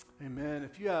Amen.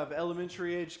 If you have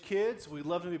elementary age kids, we'd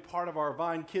love to be part of our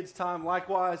Vine Kids Time.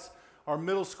 Likewise, our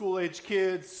middle school age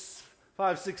kids,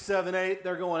 5, 6, 7, 8,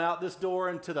 they're going out this door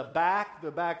and to the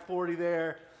back 40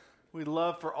 there. We'd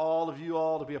love for all of you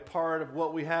all to be a part of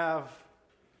what we have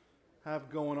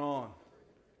going on.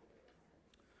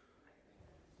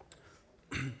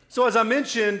 So as I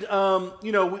mentioned,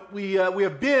 we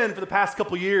have been for the past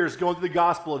couple years going through the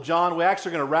Gospel of John. We're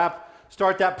actually going to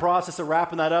start that process of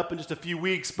wrapping that up in just a few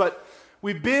weeks. But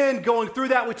we've been going through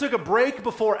that. We took a break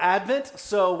before Advent.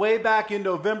 So way back in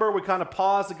November, we kind of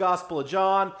paused the Gospel of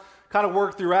John, kind of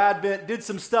worked through Advent, did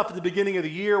some stuff at the beginning of the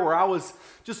year where I was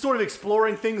just sort of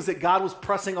exploring things that God was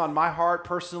pressing on my heart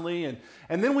personally.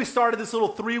 And then we started this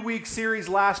little 3-week series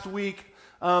last week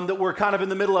that we're kind of in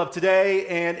the middle of today.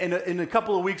 And in a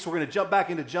couple of weeks, we're going to jump back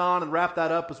into John and wrap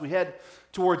that up as we head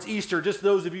towards Easter, just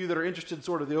those of you that are interested in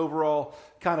sort of the overall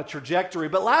kind of trajectory.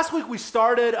 But last week we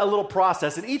started a little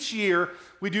process, and each year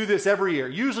we do this every year.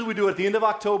 Usually we do it at the end of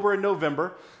October and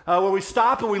November, where we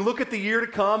stop and we look at the year to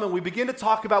come and we begin to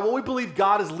talk about what we believe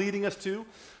God is leading us to,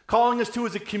 calling us to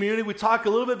as a community. We talk a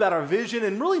little bit about our vision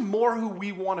and really more who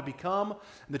we want to become,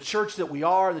 and the church that we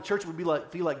are, the church we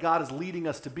feel like God is leading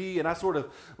us to be. And I sort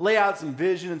of lay out some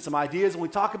vision and some ideas, and we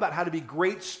talk about how to be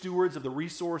great stewards of the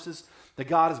resources that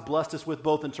God has blessed us with,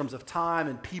 both in terms of time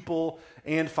and people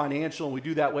and financial, and we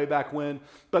do that way back when.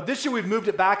 But this year we've moved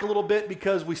it back a little bit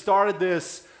because we started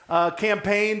this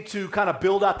campaign to kind of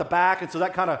build out the back, and so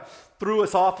that kind of threw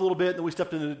us off a little bit, and then we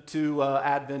stepped into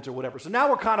Advent or whatever. So now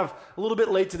we're kind of a little bit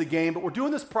late to the game, but we're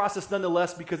doing this process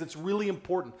nonetheless because it's really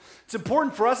important. It's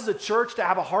important for us as a church to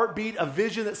have a heartbeat, a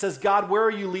vision that says, God, where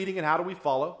are you leading and how do we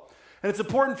follow? And it's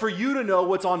important for you to know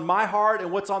what's on my heart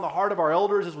and what's on the heart of our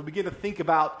elders as we begin to think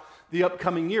about the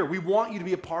upcoming year. We want you to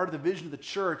be a part of the vision of the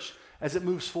church as it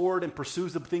moves forward and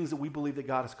pursues the things that we believe that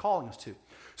God is calling us to.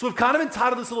 So we've kind of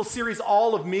entitled this little series,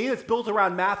 All of Me. It's built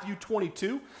around Matthew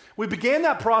 22. We began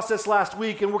that process last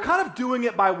week, and we're kind of doing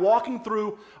it by walking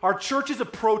through our church's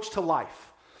approach to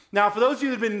life. Now, for those of you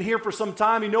that have been here for some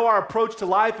time, you know our approach to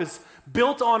life is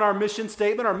built on our mission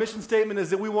statement. Our mission statement is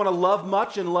that we want to love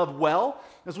much and love well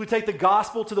as we take the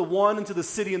gospel to the one and to the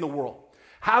city and the world.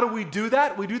 How do we do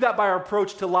that? We do that by our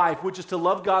approach to life, which is to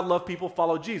love God, love people,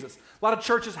 follow Jesus. A lot of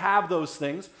churches have those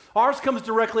things. Ours comes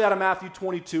directly out of Matthew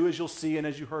 22, as you'll see and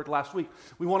as you heard last week.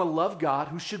 We want to love God,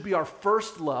 who should be our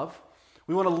first love.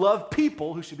 We want to love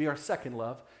people, who should be our second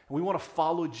love. And we want to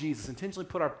follow Jesus, intentionally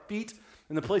put our feet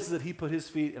in the places that he put his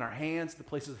feet, in our hands, the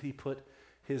places that he put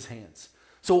his hands.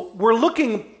 So we're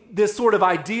looking this sort of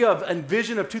idea of and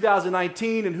vision of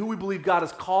 2019 and who we believe God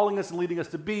is calling us and leading us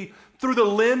to be through the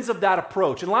lens of that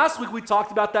approach. And last week we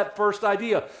talked about that first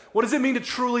idea. What does it mean to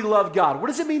truly love God? What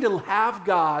does it mean to have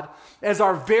God as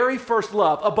our very first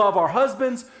love above our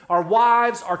husbands, our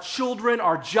wives, our children,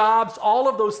 our jobs, all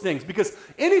of those things? Because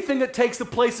anything that takes the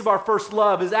place of our first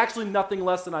love is actually nothing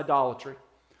less than idolatry.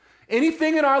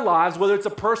 Anything in our lives, whether it's a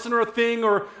person or a thing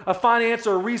or a finance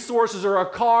or resources or a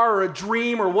car or a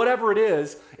dream or whatever it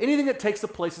is, anything that takes the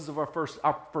places of our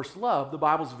first love, the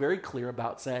Bible's very clear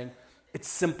about saying it's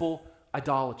simple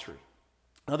idolatry.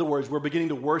 In other words, we're beginning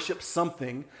to worship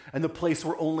something in the place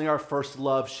where only our first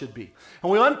love should be.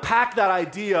 And we unpacked that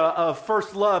idea of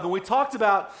first love, and we talked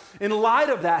about, in light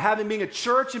of that, being a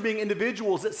church and being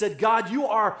individuals that said, God, you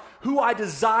are who I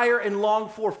desire and long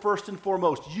for first and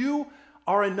foremost. You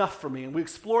are enough for me. And we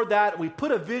explored that, and we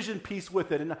put a vision piece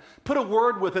with it and put a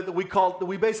word with it that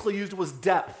we basically used was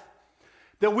depth.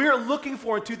 That we are looking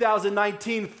for in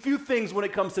 2019 few things when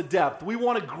it comes to depth. We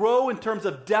want to grow in terms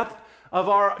of depth of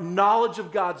our knowledge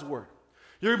of God's word.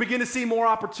 You're going to begin to see more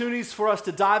opportunities for us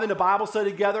to dive into Bible study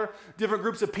together, different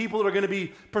groups of people that are going to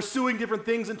be pursuing different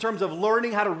things in terms of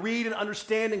learning how to read and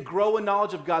understand and grow in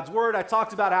knowledge of God's word. I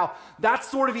talked about how that's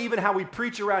sort of even how we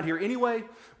preach around here anyway.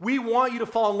 We want you to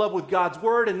fall in love with God's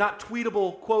word and not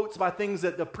tweetable quotes by things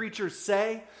that the preachers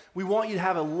say. We want you to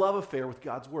have a love affair with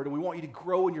God's word, and we want you to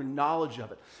grow in your knowledge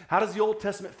of it. How does the Old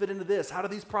Testament fit into this? How do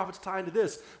these prophets tie into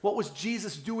this? What was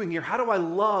Jesus doing here? How do I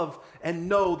love and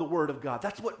know the word of God?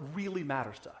 That's what really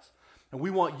matters to us. And we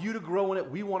want you to grow in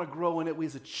it. We want to grow in it. We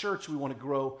as a church, we want to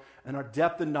grow in our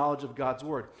depth and knowledge of God's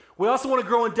word. We also want to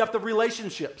grow in depth of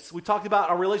relationships. We talked about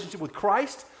our relationship with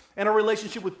Christ and our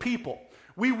relationship with people.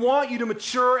 We want you to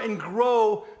mature and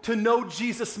grow to know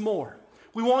Jesus more.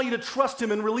 We want you to trust him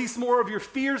and release more of your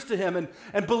fears to him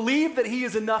and believe that he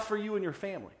is enough for you and your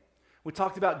family. We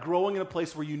talked about growing in a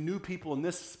place where you knew people in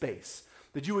this space,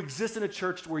 that you exist in a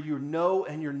church where you know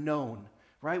and you're known,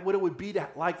 right? What it would be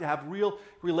like to have real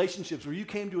relationships where you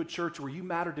came to a church where you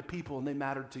mattered to people and they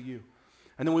mattered to you.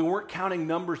 And then we weren't counting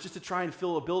numbers just to try and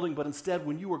fill a building, but instead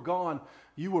when you were gone,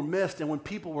 you were missed. And when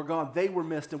people were gone, they were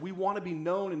missed. And we want to be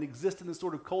known and exist in this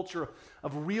sort of culture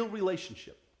of real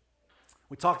relationship.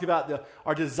 We talked about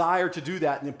our desire to do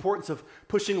that and the importance of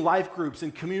pushing life groups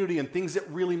and community and things that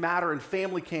really matter and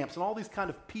family camps and all these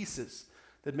kind of pieces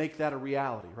that make that a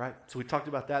reality, right? So we talked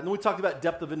about that. And then we talked about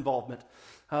depth of involvement,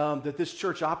 that this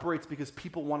church operates because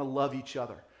people want to love each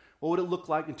other. What would it look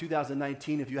like in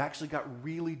 2019 if you actually got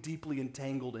really deeply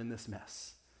entangled in this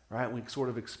mess, right? We sort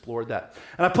of explored that.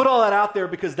 And I put all that out there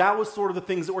because that was sort of the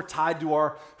things that were tied to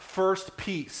our first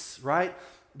piece, right?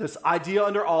 This idea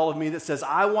under all of me that says,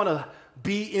 I want to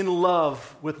be in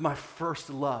love with my first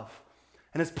love.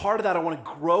 And as part of that, I want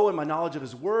to grow in my knowledge of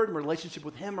his word, my relationship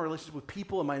with him, my relationship with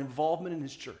people, and my involvement in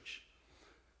his church.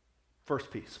 First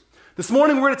piece. This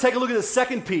morning, we're going to take a look at the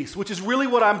second piece, which is really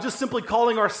what I'm just simply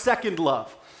calling our second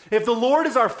love. If the Lord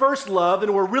is our first love,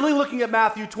 and we're really looking at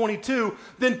Matthew 22,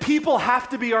 then people have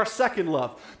to be our second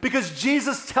love, because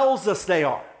Jesus tells us they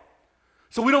are.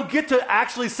 So we don't get to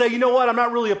actually say, you know what, I'm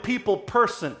not really a people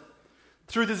person.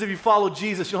 The truth is, if you follow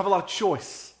Jesus, you don't have a lot of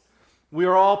choice. We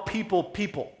are all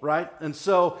people, right? And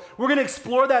so we're going to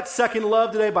explore that second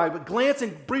love today by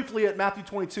glancing briefly at Matthew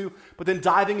 22, but then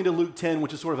diving into Luke 10,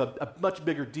 which is sort of a much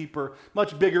bigger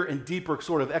and deeper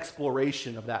sort of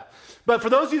exploration of that. But for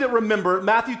those of you that remember,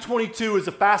 Matthew 22 is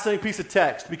a fascinating piece of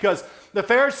text because the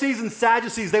Pharisees and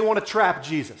Sadducees, they want to trap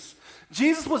Jesus.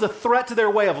 Jesus was a threat to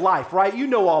their way of life, right? You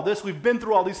know all this. We've been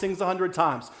through all these things 100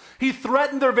 times. He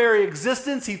threatened their very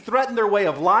existence. He threatened their way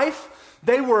of life.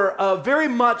 They were very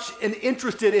much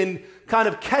interested in kind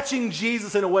of catching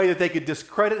Jesus in a way that they could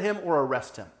discredit him or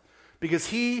arrest him, because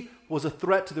he was a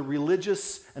threat to the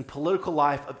religious and political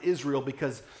life of Israel,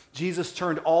 because Jesus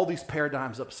turned all these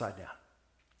paradigms upside down.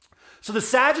 So the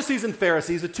Sadducees and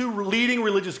Pharisees, the two leading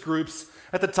religious groups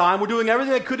at the time, were doing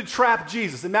everything they could to trap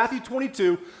Jesus. In Matthew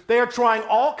 22, they are trying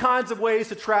all kinds of ways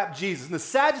to trap Jesus. And the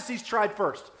Sadducees tried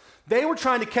first. They were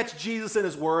trying to catch Jesus in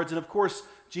his words, and of course,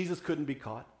 Jesus couldn't be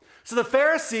caught. So the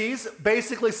Pharisees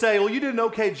basically say, well, you did an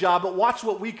okay job, but watch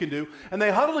what we can do. And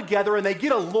they huddle together and they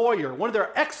get a lawyer, one of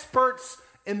their experts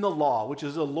in the law, which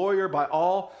is a lawyer by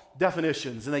all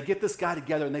definitions. And they get this guy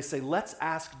together and they say, let's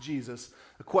ask Jesus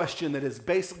a question that is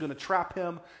basically going to trap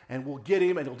him, and we'll get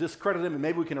him and he'll discredit him, and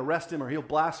maybe we can arrest him or he'll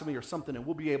blaspheme or something, and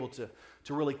we'll be able to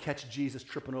really catch Jesus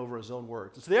tripping over his own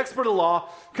words. And so the expert of the law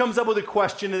comes up with a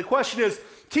question, and the question is,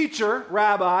 teacher,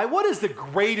 rabbi, what is the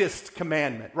greatest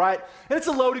commandment, right? And it's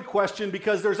a loaded question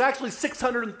because there's actually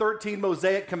 613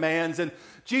 Mosaic commands, and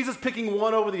Jesus picking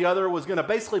one over the other was going to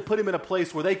basically put him in a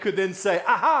place where they could then say,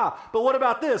 aha, but what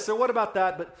about this or what about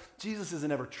that? But Jesus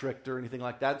isn't ever tricked or anything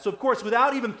like that. So of course,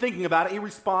 without even thinking about it, he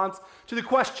responds to the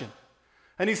question.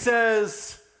 And he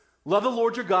says, love the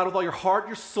Lord your God with all your heart,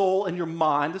 your soul, and your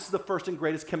mind. This is the first and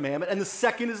greatest commandment. And the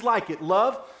second is like it.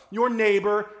 Love your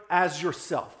neighbor as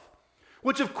yourself.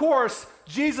 Which, of course,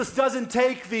 Jesus doesn't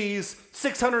take these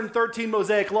 613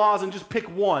 Mosaic laws and just pick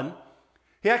one.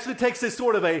 He actually takes this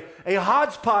sort of a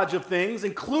hodgepodge of things,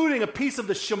 including a piece of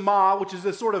the Shema, which is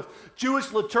this sort of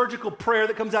Jewish liturgical prayer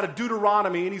that comes out of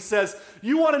Deuteronomy. And he says,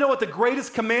 you want to know what the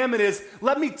greatest commandment is?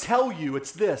 Let me tell you,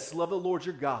 it's this. Love the Lord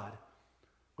your God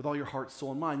with all your heart, soul,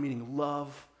 and mind, meaning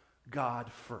love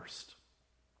God first.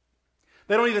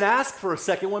 They don't even ask for a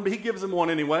second one, but he gives them one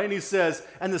anyway. And he says,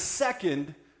 and the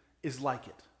second is like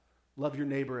it. Love your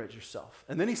neighbor as yourself.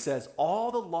 And then he says,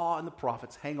 all the law and the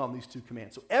prophets hang on these two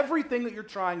commands. So everything that you're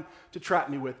trying to trap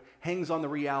me with hangs on the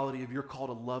reality of your call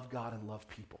to love God and love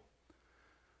people.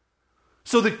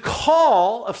 So the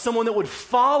call of someone that would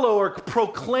follow or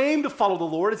proclaim to follow the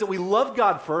Lord is that we love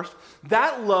God first.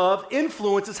 That love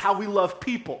influences how we love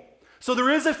people. So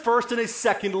there is a first and a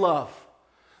second love.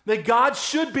 That God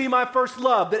should be my first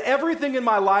love, that everything in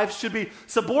my life should be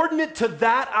subordinate to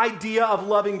that idea of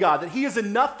loving God, that he is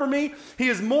enough for me, he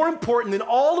is more important than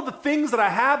all of the things that I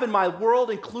have in my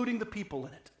world, including the people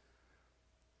in it.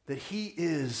 That he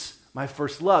is my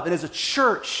first love. And as a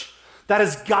church, that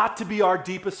has got to be our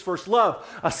deepest first love.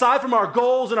 Aside from our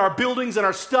goals and our buildings and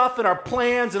our stuff and our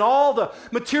plans and all the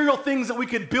material things that we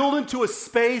could build into a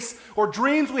space, or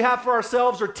dreams we have for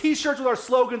ourselves, or t-shirts with our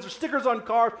slogans, or stickers on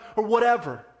cars, or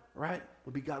whatever. Right?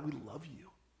 Would be, God, we love you.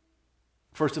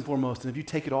 First and foremost, and if you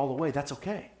take it all away, that's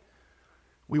okay.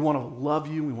 We want to love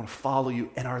you, we want to follow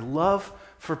you, and our love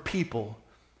for people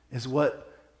is what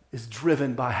is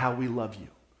driven by how we love you.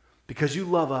 Because you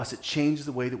love us, it changes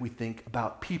the way that we think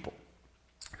about people.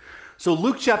 So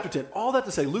Luke chapter 10, all that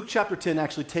to say, Luke chapter 10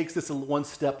 actually takes this one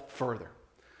step further.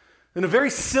 In a very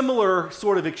similar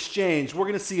sort of exchange, we're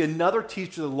going to see another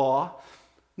teacher of the law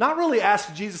not really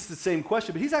ask Jesus the same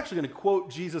question, but he's actually going to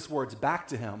quote Jesus' words back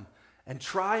to him and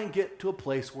try and get to a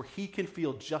place where he can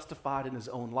feel justified in his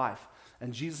own life.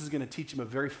 And Jesus is going to teach him a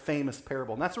very famous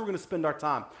parable. And that's where we're going to spend our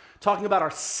time, talking about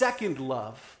our second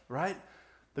love, right?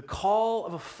 The call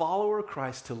of a follower of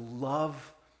Christ to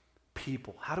love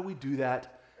people. How do we do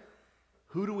that?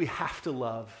 Who do we have to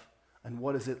love? And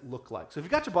what does it look like? So if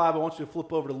you've got your Bible, I want you to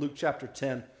flip over to Luke chapter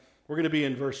 10. We're going to be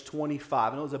in verse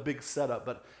 25. I know it's a big setup,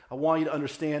 but I want you to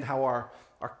understand how our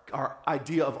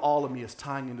idea of all of me is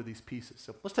tying into these pieces.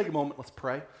 So let's take a moment, let's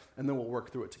pray, and then we'll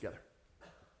work through it together.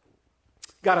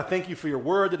 God, I thank you for your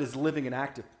word that is living and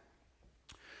active,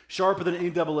 sharper than any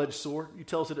double-edged sword. You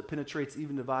tell us that it penetrates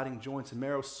even dividing joints and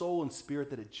marrow, soul and spirit,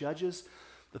 that it judges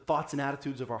the thoughts and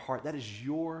attitudes of our heart. That is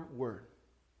your word.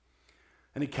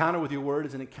 An encounter with your word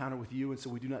is an encounter with you, and so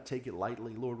we do not take it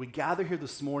lightly. Lord, we gather here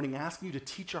this morning asking you to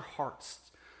teach our hearts,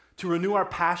 to renew our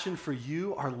passion for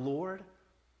you, our Lord,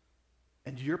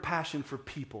 and your passion for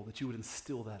people, that you would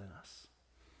instill that in us.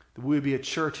 That we would be a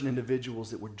church and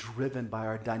individuals that were driven by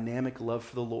our dynamic love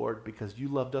for the Lord because you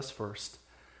loved us first,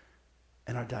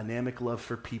 and our dynamic love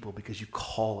for people because you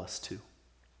call us to.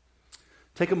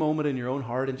 Take a moment in your own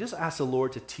heart and just ask the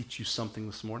Lord to teach you something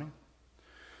this morning.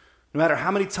 No matter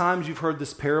how many times you've heard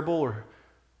this parable or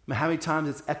how many times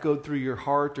it's echoed through your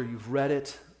heart or you've read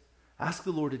it, ask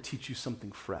the Lord to teach you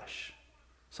something fresh,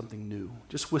 something new.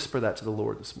 Just whisper that to the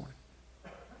Lord this morning.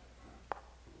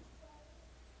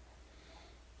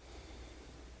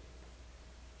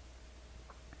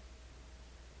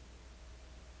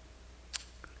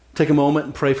 Take a moment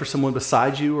and pray for someone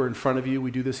beside you or in front of you. We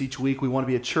do this each week. We want to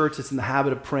be a church that's in the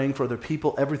habit of praying for other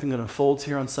people. Everything that unfolds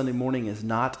here on Sunday morning is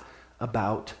not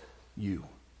about you.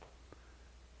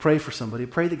 Pray for somebody.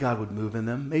 Pray that God would move in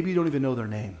them. Maybe you don't even know their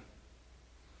name.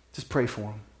 Just pray for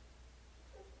them.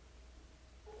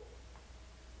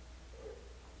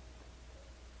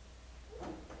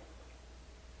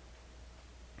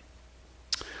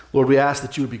 Lord, we ask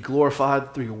that you would be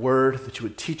glorified through your word, that you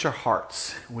would teach our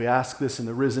hearts. We ask this in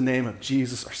the risen name of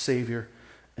Jesus, our Savior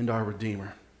and our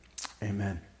Redeemer.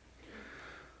 Amen.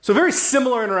 So very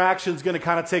similar interaction is going to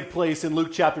kind of take place in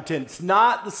Luke chapter 10. It's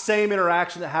not the same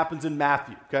interaction that happens in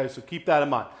Matthew, okay? So keep that in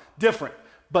mind. Different,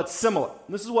 but similar.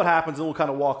 And this is what happens, and we'll kind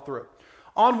of walk through it.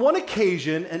 On one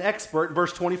occasion, an expert, in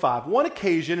verse 25, one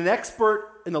occasion, an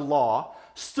expert in the law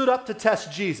stood up to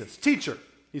test Jesus. Teacher,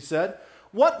 he said,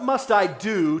 what must I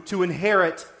do to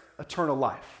inherit eternal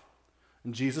life?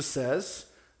 And Jesus says,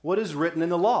 what is written in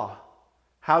the law?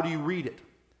 How do you read it?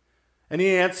 And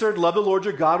he answered, love the Lord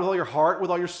your God with all your heart, with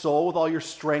all your soul, with all your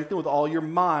strength, and with all your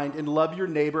mind, and love your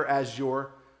neighbor as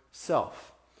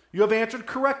yourself. You have answered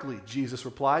correctly, Jesus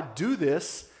replied. Do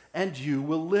this, and you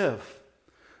will live.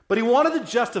 But he wanted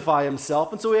to justify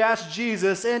himself, and so he asked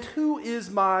Jesus, and who is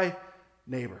my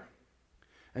neighbor?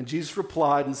 And Jesus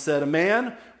replied and said, a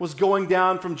man was going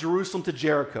down from Jerusalem to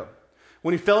Jericho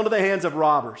when he fell into the hands of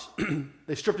robbers.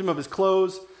 They stripped him of his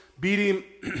clothes, beat him,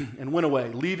 and went away,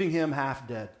 leaving him half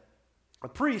dead. A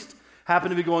priest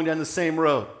happened to be going down the same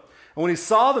road. And when he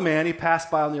saw the man, he passed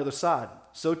by on the other side.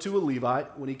 So too a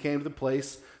Levite, when he came to the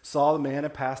place, saw the man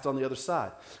and passed on the other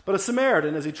side. But a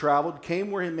Samaritan, as he traveled,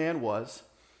 came where the man was,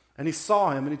 and he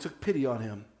saw him, and he took pity on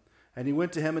him. And he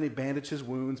went to him, and he bandaged his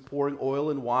wounds, pouring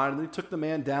oil and wine. And then he took the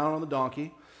man down on the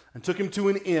donkey, and took him to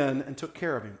an inn, and took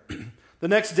care of him. The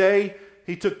next day,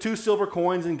 he took 2 silver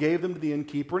coins and gave them to the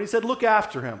innkeeper, and he said, look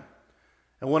after him.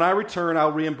 And when I return,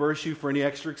 I'll reimburse you for any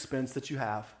extra expense that you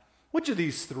have. Which of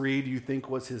these 3 do you think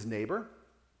was his neighbor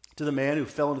to the man who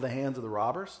fell into the hands of the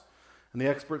robbers? And the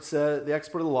expert of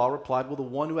the law replied, well, the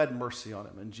one who had mercy on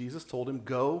him. And Jesus told him,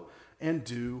 go and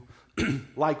do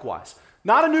likewise.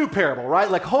 Not a new parable, right?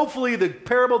 Like hopefully the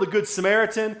parable of the Good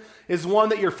Samaritan is one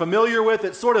that you're familiar with.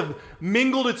 It sort of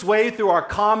mingled its way through our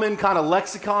common kind of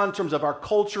lexicon in terms of our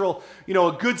cultural,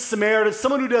 a Good Samaritan,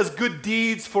 someone who does good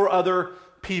deeds for other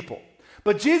people.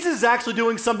 But Jesus is actually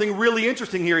doing something really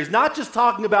interesting here. He's not just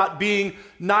talking about being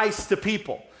nice to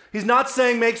people. He's not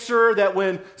saying make sure that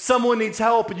when someone needs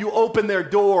help and you open their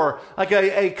door, like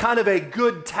a kind of a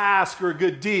good task or a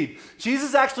good deed. Jesus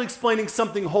is actually explaining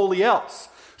something wholly else.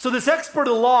 So this expert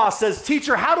of the law says,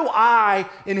 teacher, how do I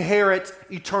inherit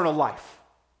eternal life?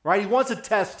 Right? He wants to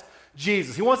test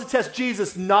Jesus. He wants to test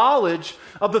Jesus' knowledge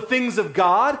of the things of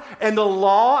God and the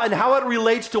law and how it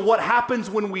relates to what happens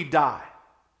when we die.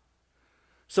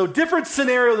 So different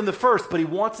scenario than the first, but he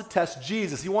wants to test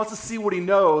Jesus. He wants to see what he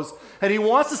knows, and he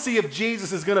wants to see if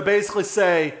Jesus is going to basically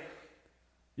say,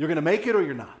 you're going to make it or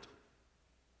you're not.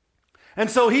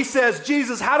 And so he says,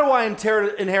 Jesus, how do I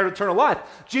inherit eternal life?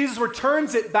 Jesus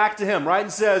returns it back to him, right,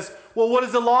 and says, well, what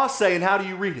does the law say and how do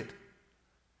you read it?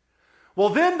 Well,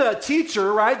 then the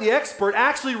teacher, right, the expert,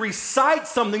 actually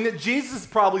recites something that Jesus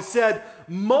probably said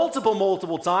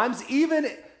multiple times,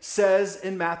 even says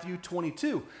in Matthew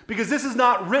 22, because this is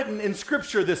not written in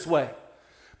Scripture this way.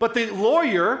 But the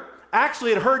lawyer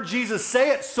actually had heard Jesus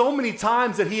say it so many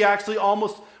times that he actually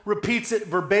almost repeats it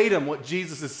verbatim, what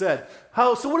Jesus has said.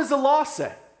 So what does the law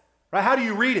say? Right? How do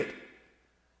you read it?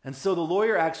 And so the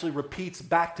lawyer actually repeats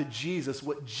back to Jesus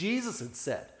what Jesus had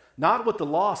said, not what the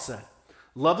law said.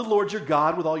 Love the Lord your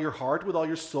God with all your heart, with all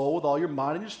your soul, with all your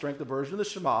mind and your strength, the version of the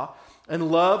Shema, and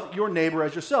love your neighbor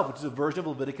as yourself, which is a version of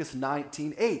Leviticus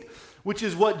 19:8, which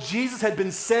is what Jesus had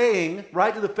been saying,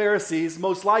 right, to the Pharisees,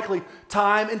 most likely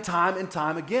time and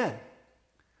time again.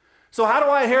 So how do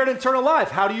I inherit eternal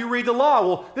life? How do you read the law?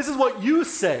 Well, this is what you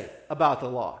say about the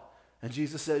law. And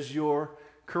Jesus says, you're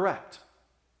correct.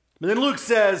 But then Luke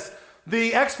says,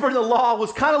 the expert in the law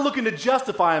was kind of looking to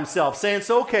justify himself, saying,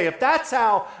 so okay, if that's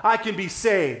how I can be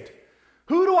saved,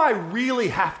 who do I really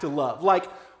have to love? Like,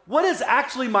 what is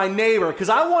actually my neighbor? Because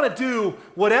I want to do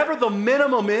whatever the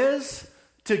minimum is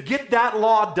to get that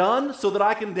law done so that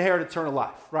I can inherit eternal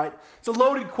life, right? It's a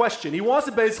loaded question. He wants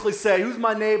to basically say, who's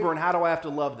my neighbor and how do I have to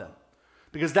love them?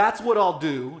 Because that's what I'll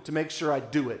do to make sure I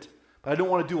do it, but I don't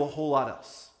want to do a whole lot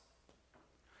else.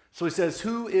 So he says,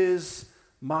 who is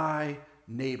my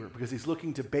neighbor? Because he's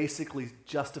looking to basically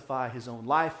justify his own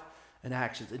life and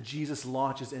actions. And Jesus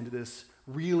launches into this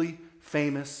really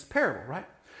famous parable, right?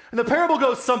 And the parable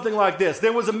goes something like this.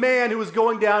 There was a man who was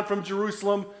going down from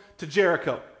Jerusalem to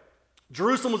Jericho.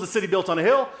 Jerusalem was a city built on a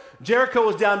hill. Jericho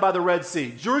was down by the Red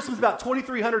Sea. Jerusalem's about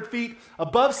 2,300 feet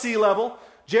above sea level.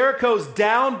 Jericho's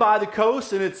down by the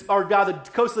coast, or by the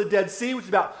coast of the Dead Sea, which is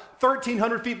about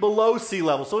 1,300 feet below sea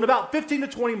level. So in about 15 to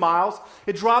 20 miles,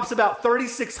 it drops about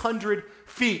 3,600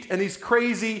 feet in these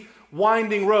crazy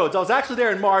winding roads. I was actually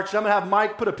there in March. I'm going to have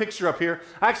Mike put a picture up here.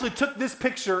 I actually took this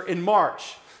picture in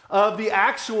March of the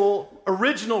actual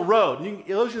original road.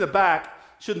 Those of you in the back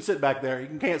shouldn't sit back there.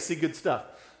 You can't see good stuff.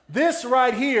 This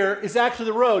right here is actually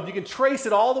the road. You can trace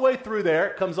it all the way through there.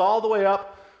 It comes all the way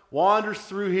up, wanders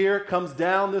through here, comes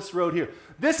down this road here.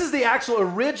 This is the actual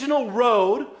original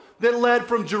road that led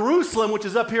from Jerusalem, which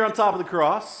is up here on top of the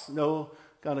cross, no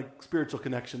kind of spiritual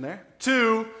connection there,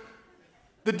 to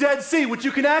the Dead Sea, which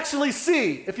you can actually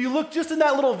see. If you look just in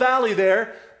that little valley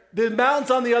there, the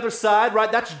mountains on the other side,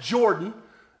 right, that's Jordan.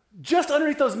 Just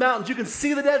underneath those mountains, you can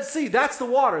see the Dead Sea. That's the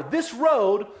water. This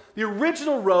road, the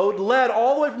original road, led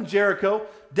all the way from Jericho,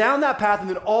 down that path, and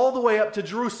then all the way up to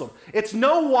Jerusalem. It's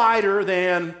no wider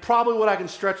than probably what I can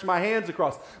stretch my hands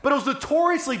across. But it was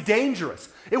notoriously dangerous.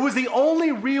 It was the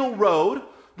only real road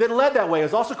that led that way. It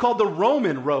was also called the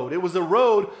Roman road. It was a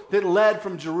road that led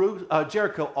from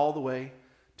Jericho all the way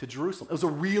to Jerusalem. It was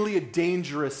a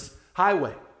dangerous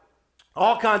highway.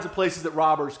 All kinds of places that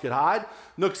robbers could hide,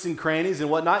 nooks and crannies and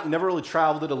whatnot. You never really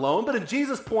traveled it alone. But in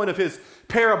Jesus' point of his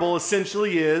parable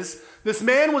essentially is, this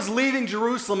man was leaving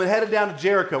Jerusalem and headed down to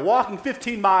Jericho, walking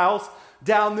 15 miles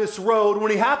down this road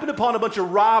when he happened upon a bunch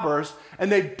of robbers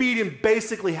and they beat him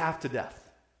basically half to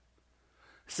death.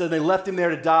 So they left him there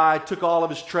to die, took all of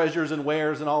his treasures and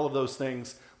wares and all of those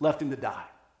things, left him to die.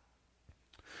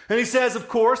 And he says, of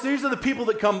course, these are the people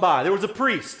that come by. There was a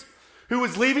priest who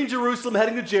was leaving Jerusalem,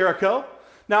 heading to Jericho.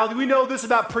 Now, we know this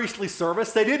about priestly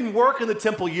service. They didn't work in the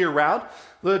temple year-round.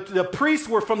 The priests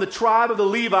were from the tribe of the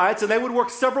Levites, and they would work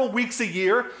several weeks a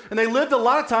year, and they lived a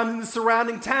lot of times in the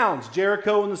surrounding towns,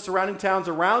 Jericho and the surrounding towns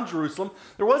around Jerusalem.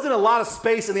 There wasn't a lot of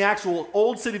space in the actual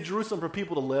old city of Jerusalem for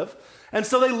people to live, and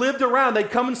so they lived around. They'd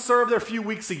come and serve there a few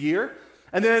weeks a year,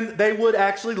 and then they would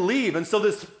actually leave. And so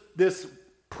this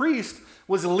priest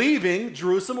was leaving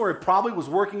Jerusalem, where he probably was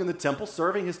working in the temple,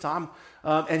 serving his time,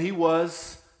 and he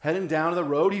was heading down the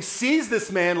road. He sees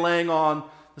this man laying on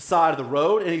the side of the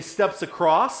road, and he steps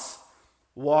across,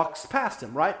 walks past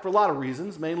him, right? For a lot of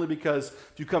reasons, mainly because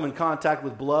if you come in contact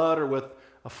with blood or with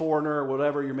a foreigner or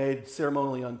whatever, you're made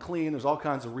ceremonially unclean. There's all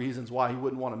kinds of reasons why he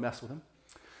wouldn't want to mess with him.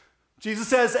 Jesus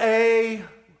says a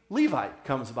Levite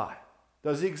comes by.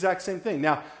 Does the exact same thing.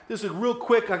 Now, this is real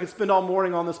quick. I could spend all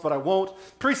morning on this, but I won't.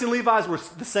 Priests and Levites were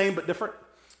the same but different.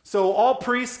 So all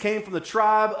priests came from the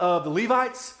tribe of the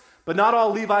Levites, but not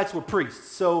all Levites were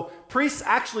priests. So priests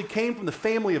actually came from the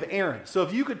family of Aaron. So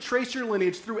if you could trace your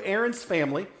lineage through Aaron's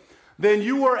family, then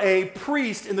you were a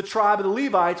priest in the tribe of the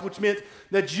Levites, which meant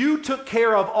that you took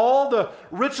care of all the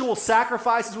ritual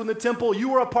sacrifices within the temple. You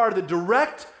were a part of the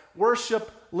direct worship,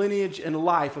 lineage, and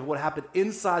life of what happened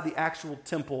inside the actual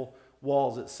temple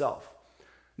walls itself.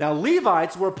 Now,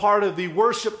 Levites were part of the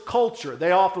worship culture.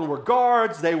 They often were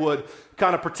guards. They would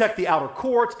kind of protect the outer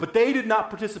courts, but they did not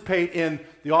participate in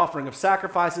the offering of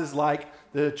sacrifices like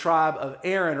the tribe of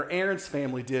Aaron or Aaron's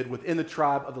family did within the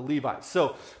tribe of the Levites.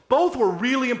 So both were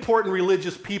really important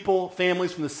religious people,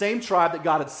 families from the same tribe that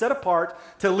God had set apart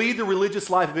to lead the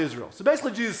religious life of Israel. So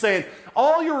basically Jesus is saying,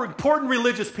 all your important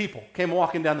religious people came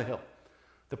walking down the hill.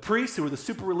 The priests, who were the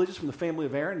super religious from the family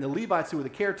of Aaron, and the Levites, who were the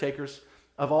caretakers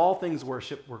of all things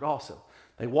worship, were also.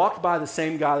 They walked by the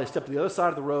same guy. They stepped to the other side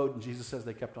of the road, and Jesus says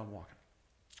they kept on walking.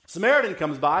 Samaritan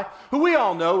comes by, who we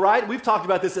all know, right? We've talked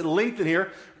about this at length in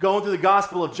here, going through the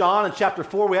Gospel of John in chapter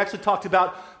 4. We actually talked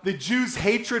about the Jews'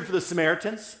 hatred for the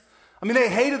Samaritans. I mean, they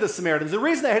hated the Samaritans. The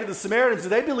reason they hated the Samaritans is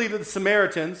they believed that the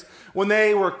Samaritans, when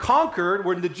they were conquered,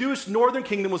 when the Jewish northern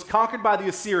kingdom was conquered by the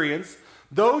Assyrians,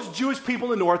 those Jewish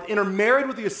people in the north intermarried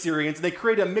with the Assyrians, and they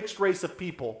created a mixed race of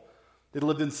people that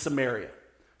lived in Samaria.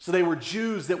 So they were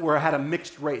Jews that had a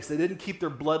mixed race. They didn't keep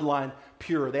their bloodline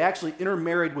pure. They actually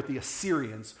intermarried with the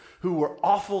Assyrians, who were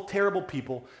awful, terrible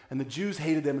people, and the Jews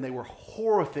hated them, and they were a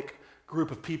horrific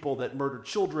group of people that murdered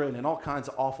children and all kinds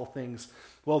of awful things.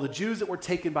 Well, the Jews that were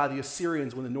taken by the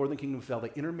Assyrians when the northern kingdom fell,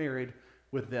 they intermarried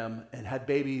with them and had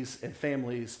babies and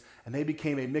families, and they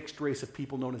became a mixed race of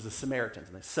people known as the Samaritans,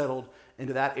 and they settled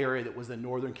into that area that was the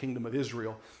northern kingdom of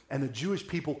Israel. And the Jewish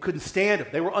people couldn't stand them.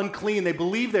 They were unclean. They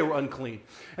believed they were unclean.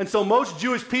 And so most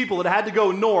Jewish people that had to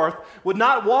go north would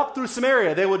not walk through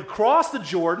Samaria. They would cross the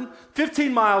Jordan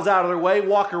 15 miles out of their way,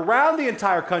 walk around the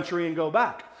entire country, and go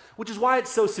back. Which is why it's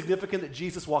so significant that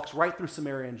Jesus walks right through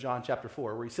Samaria in John chapter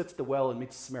 4, where he sits at the well and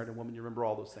meets the Samaritan woman. You remember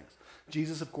all those things.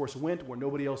 Jesus, of course, went where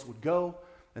nobody else would go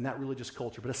in that religious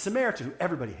culture. But a Samaritan who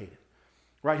everybody hated,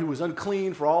 right, who was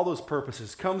unclean for all those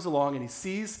purposes, comes along and he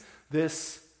sees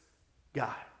this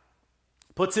guy,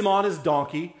 puts him on his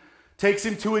donkey, takes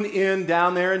him to an inn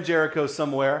down there in Jericho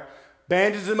somewhere,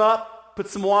 bandages him up,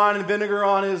 puts some wine and vinegar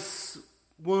on his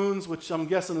wounds, which I'm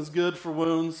guessing is good for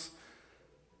wounds,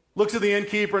 looks at the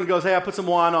innkeeper and goes, hey, I put some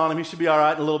wine on him. He should be all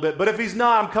right in a little bit. But if he's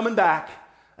not, I'm coming back,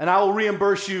 and I will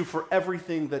reimburse you for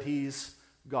everything that he's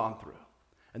gone through.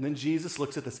 And then Jesus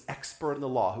looks at this expert in the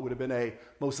law, who would have been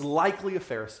most likely a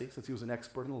Pharisee, since he was an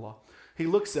expert in the law. He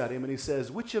looks at him and he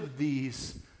says, which of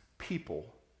these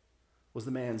people was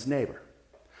the man's neighbor?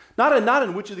 Not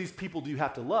in which of these people do you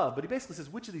have to love, but he basically says,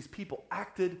 which of these people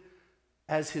acted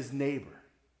as his neighbor?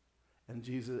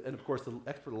 And of course, the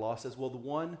expert in the law says, well, the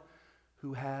one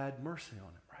who had mercy on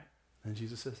him, right? And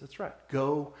Jesus says, that's right.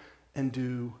 Go and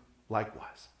do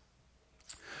likewise.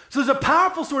 So there's a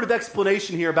powerful sort of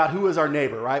explanation here about who is our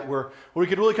neighbor, right? Where we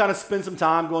could really kind of spend some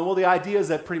time going, well, the idea is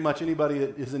that pretty much anybody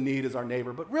that is in need is our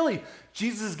neighbor. But really,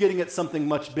 Jesus is getting at something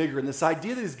much bigger. And this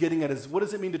idea that he's getting at is, what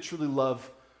does it mean to truly love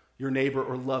your neighbor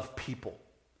or love people?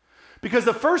 Because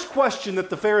the first question that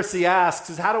the Pharisee asks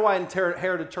is, how do I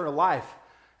inherit eternal life?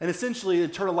 And essentially,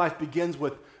 eternal life begins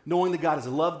with knowing that God has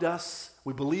loved us.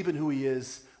 We believe in who he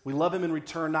is. We love him in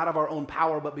return, not of our own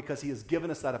power, but because he has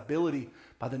given us that ability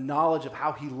by the knowledge of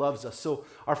how he loves us. So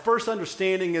our first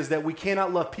understanding is that we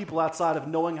cannot love people outside of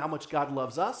knowing how much God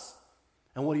loves us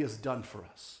and what he has done for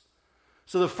us.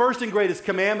 So the first and greatest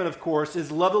commandment, of course,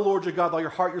 is love the Lord your God with all your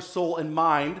heart, your soul, and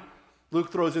mind.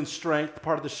 Luke throws in strength,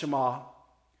 part of the Shema,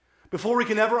 before we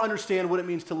can ever understand what it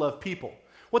means to love people.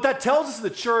 What that tells us in the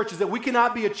church is that we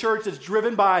cannot be a church that's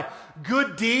driven by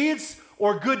good deeds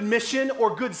or good mission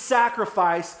or good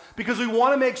sacrifice, because we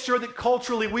want to make sure that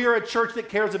culturally we are a church that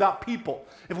cares about people.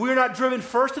 If we are not driven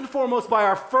first and foremost by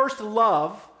our first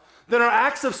love, then our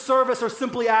acts of service are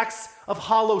simply acts of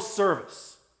hollow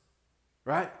service,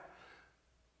 right?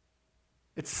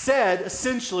 It's said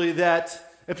essentially that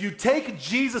if you take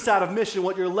Jesus out of mission,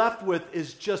 what you're left with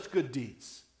is just good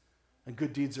deeds, and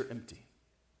good deeds are empty.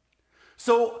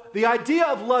 So the idea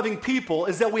of loving people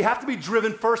is that we have to be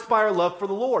driven first by our love for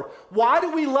the Lord. Why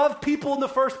do we love people in the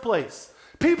first place?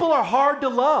 People are hard to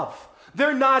love.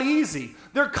 They're not easy.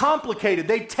 They're complicated.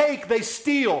 They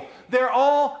steal. They're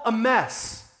all a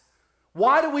mess.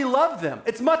 Why do we love them?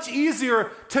 It's much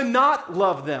easier to not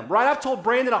love them, right? I've told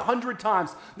Brandon 100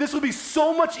 times, this would be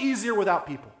so much easier without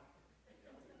people.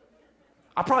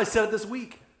 I probably said it this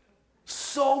week.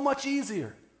 So much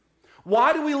easier.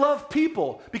 Why do we love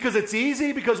people? Because it's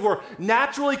easy? Because we're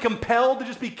naturally compelled to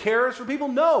just be carers for people?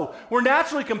 No, we're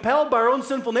naturally compelled by our own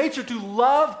sinful nature to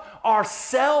love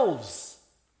ourselves.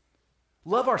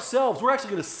 Love ourselves. We're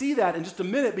actually going to see that in just a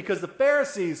minute, because the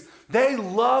Pharisees, they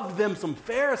loved them some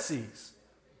Pharisees.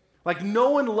 Like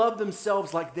no one loved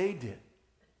themselves like they did.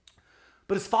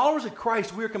 But as followers of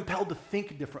Christ, we are compelled to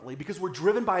think differently because we're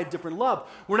driven by a different love.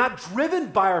 We're not driven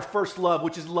by our first love,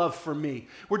 which is love for me.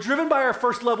 We're driven by our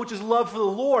first love, which is love for the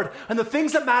Lord. And the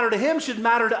things that matter to him should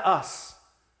matter to us.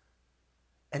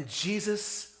 And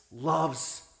Jesus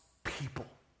loves people.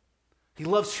 He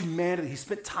loves humanity. He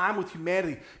spent time with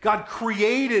humanity. God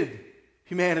created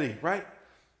humanity, right?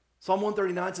 Psalm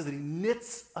 139 says that he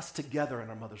knits us together in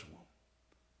our mother's womb.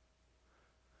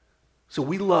 So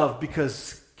we love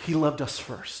because he loved us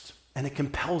first, and it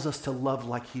compels us to love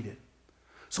like he did.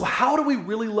 So how do we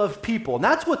really love people? And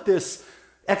that's what this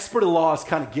expert of the law is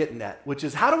kind of getting at, which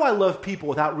is, how do I love people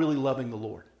without really loving the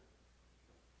Lord?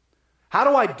 How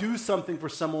do I do something for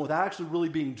someone without actually really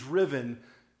being driven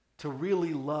to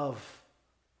really love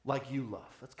like you love?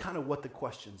 That's kind of what the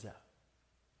question's at.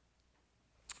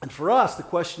 And for us, the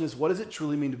question is, what does it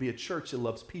truly mean to be a church that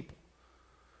loves people?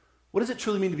 What does it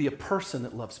truly mean to be a person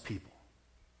that loves people?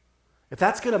 If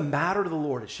that's going to matter to the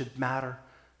Lord, it should matter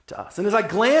to us. And as I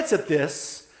glance at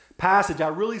this passage, I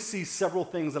really see several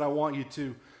things that I want you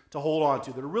to hold on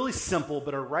to that are really simple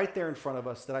but are right there in front of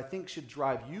us that I think should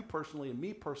drive you personally and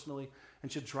me personally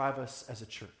and should drive us as a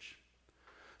church.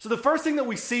 So the first thing that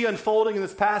we see unfolding in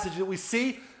this passage is that we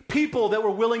see people that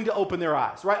were willing to open their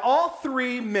eyes, right? All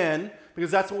three men,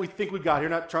 because that's what we think we've got here,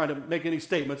 not trying to make any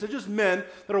statements. They're just men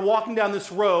that are walking down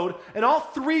this road, and all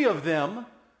three of them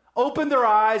opened their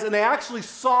eyes and they actually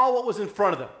saw what was in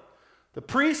front of them. The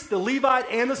priest, the Levite,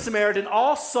 and the Samaritan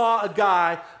all saw a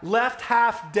guy left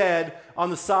half dead on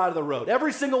the side of the road.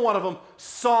 Every single one of them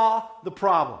saw the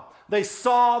problem. They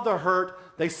saw the hurt.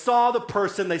 They saw the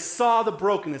person. They saw the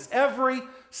brokenness. Every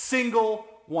single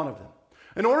one of them.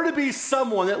 In order to be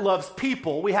someone that loves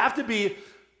people, we have to be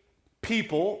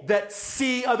people that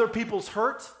see other people's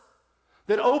hurt,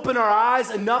 that open our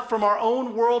eyes enough from our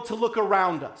own world to look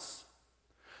around us,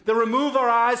 that remove our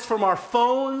eyes from our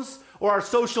phones or our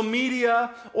social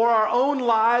media or our own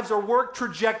lives or work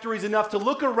trajectories enough to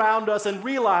look around us and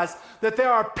realize that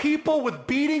there are people with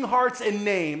beating hearts and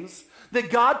names that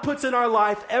God puts in our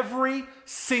life every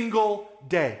single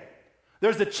day.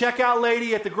 There's the checkout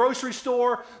lady at the grocery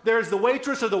store. There's the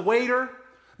waitress or the waiter.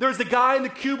 There's the guy in the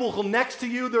cubicle next to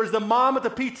you. There's the mom at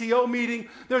the PTO meeting.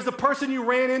 There's the person you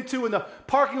ran into in the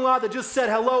parking lot that just said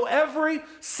hello. Every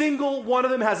single one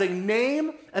of them has a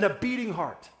name and a beating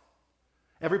heart.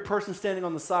 Every person standing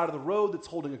on the side of the road that's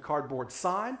holding a cardboard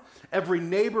sign. Every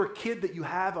neighbor kid that you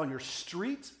have on your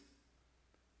street.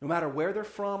 No matter where they're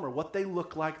from or what they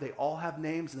look like, they all have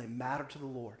names and they matter to the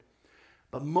Lord.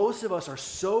 But most of us are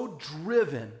so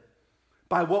driven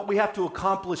by what we have to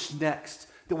accomplish next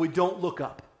that we don't look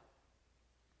up.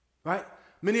 Right?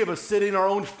 Many of us sit in our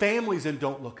own families and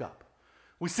don't look up.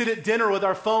 We sit at dinner with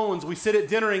our phones. We sit at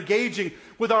dinner engaging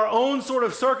with our own sort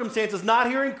of circumstances, not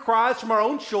hearing cries from our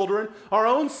own children, our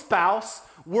own spouse,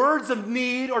 words of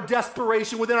need or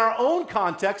desperation within our own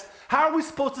context. How are we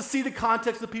supposed to see the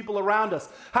context of people around us?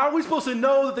 How are we supposed to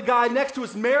know that the guy next to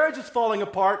his marriage is falling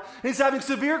apart and he's having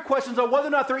severe questions on whether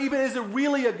or not there even is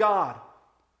really a God?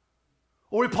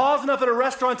 Or we pause enough at a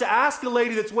restaurant to ask the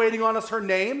lady that's waiting on us her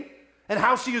name and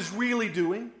how she is really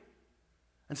doing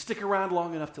and stick around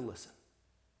long enough to listen.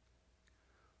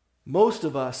 Most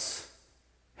of us,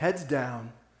 heads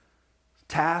down,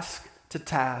 task to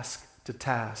task to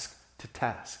task to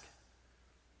task.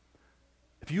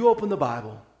 If you open the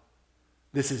Bible,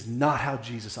 this is not how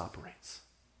Jesus operates.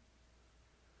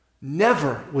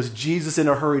 Never was Jesus in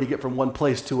a hurry to get from one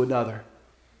place to another.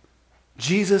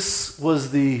 Jesus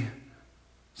was the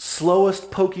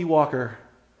slowest pokey walker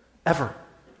ever.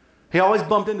 He always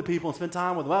bumped into people and spent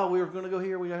time with them. Well, we were going to go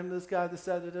here. We got this guy, this,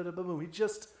 that, boom. He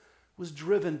just was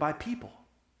driven by people.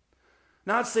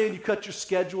 Not saying you cut your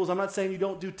schedules. I'm not saying you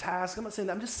don't do tasks. I'm not saying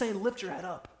that. I'm just saying lift your head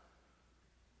up.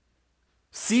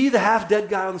 See the half-dead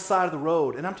guy on the side of the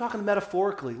road. And I'm talking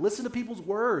metaphorically. Listen to people's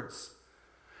words.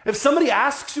 If somebody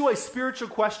asks you a spiritual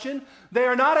question, they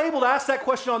are not able to ask that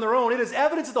question on their own. It is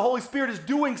evidence that the Holy Spirit is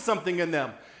doing something in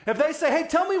them. If they say, hey,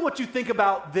 tell me what you think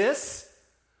about this,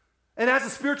 and has a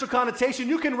spiritual connotation,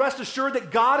 you can rest assured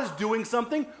that God is doing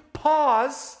something.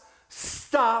 Pause,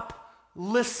 stop,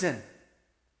 listen.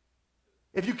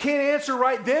 If you can't answer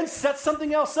right then, set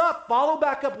something else up. Follow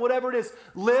back up, whatever it is.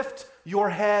 Lift your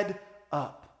head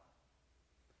up.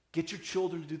 Get your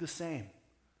children to do the same.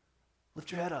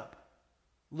 Lift your head up.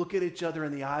 Look at each other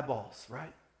in the eyeballs,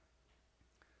 right?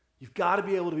 You've got to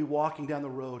be able to be walking down the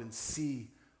road and see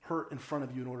hurt in front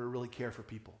of you in order to really care for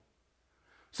people.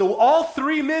 So all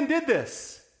three men did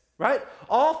this, right?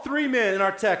 All three men in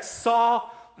our text saw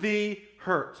the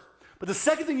hurt. But the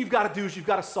second thing you've got to do is you've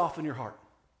got to soften your heart.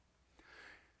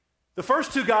 The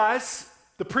first two guys,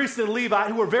 the priest and Levite,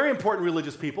 who were very important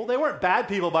religious people, they weren't bad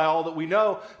people by all that we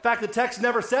know. In fact, the text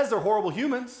never says they're horrible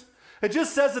humans. It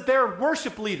just says that they're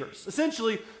worship leaders.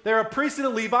 Essentially, they're a priest and a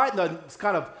Levite in the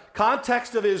kind of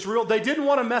context of Israel. They didn't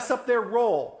want to mess up their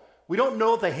role We don't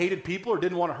know if they hated people or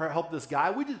didn't want to help this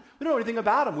guy. We don't know anything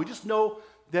about him. We just know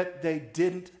that they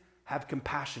didn't have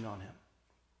compassion on him.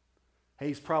 Hey,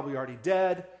 he's probably already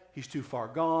dead. He's too far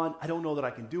gone. I don't know that I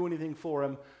can do anything for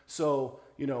him. So,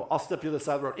 I'll step to the other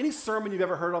side of the road. Any sermon you've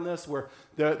ever heard on this where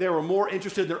they were more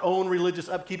interested in their own religious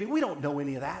upkeeping? We don't know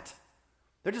any of that.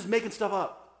 They're just making stuff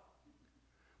up.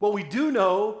 What we do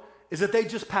know is that they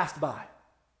just passed by.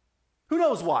 Who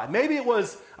knows why? Maybe it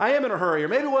was, I am in a hurry, or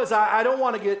maybe it was, I don't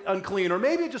want to get unclean, or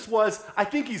maybe it just was, I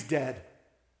think he's dead.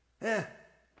 What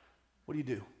do you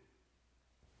do?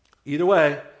 Either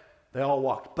way, they all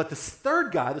walked. But the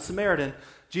third guy, the Samaritan,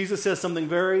 Jesus says something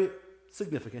very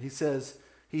significant. He says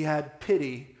he had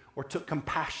pity or took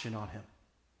compassion on him.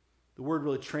 The word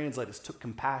really translates took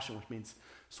compassion, which means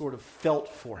sort of felt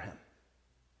for him.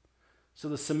 So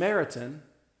the Samaritan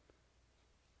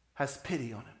has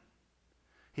pity on him.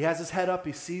 He has his head up,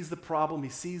 he sees the problem, he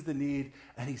sees the need,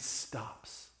 and he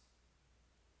stops.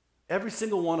 Every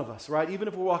single one of us, right, even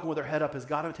if we're walking with our head up, has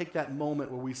got to take that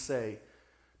moment where we say,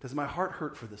 does my heart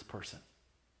hurt for this person?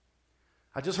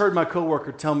 I just heard my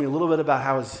coworker tell me a little bit about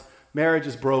how his marriage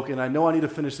is broken. I know I need to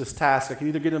finish this task. I can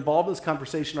either get involved in this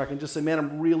conversation or I can just say, man,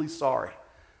 I'm really sorry.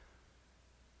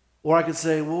 Or I can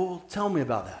say, well, tell me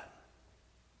about that.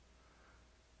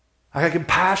 I got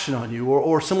compassion on you,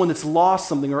 or someone that's lost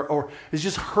something or is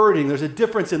just hurting. There's a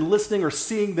difference in listening or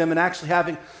seeing them and actually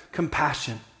having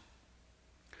compassion.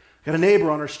 Got a neighbor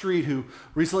on our street who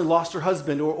recently lost her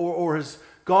husband or has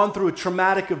gone through a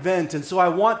traumatic event, and so I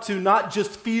want to not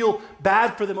just feel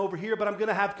bad for them over here, but I'm going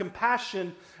to have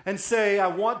compassion and say I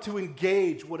want to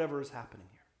engage whatever is happening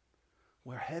here.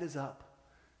 Where our head is up,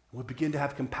 and we begin to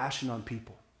have compassion on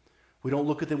people. We don't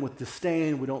look at them with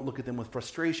disdain. We don't look at them with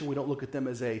frustration. We don't look at them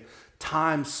as a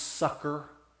time sucker.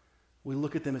 We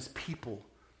look at them as people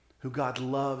who God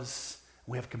loves.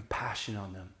 We have compassion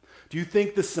on them. Do you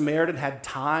think the Samaritan had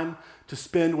time to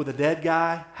spend with a dead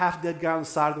guy, half-dead guy on the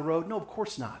side of the road? No, of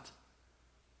course not.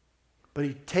 But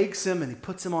he takes him and he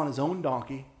puts him on his own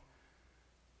donkey,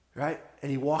 right?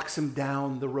 And he walks him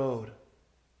down the road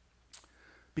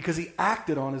because he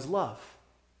acted on his love.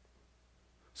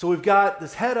 So we've got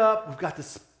this head up, we've got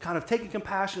this kind of taking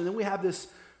compassion, and then we have this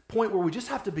point where we just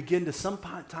have to begin to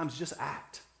sometimes just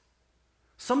act.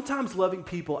 Sometimes loving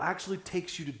people actually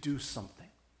takes you to do something.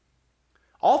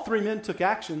 All three men took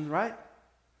action, right?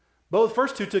 Both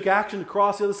first two took action to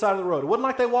cross the other side of the road. It wasn't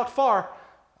like they walked far.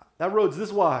 That road's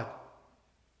this wide.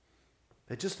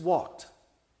 They just walked.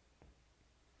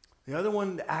 The other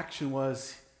one, the action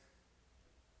was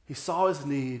he saw his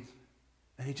need,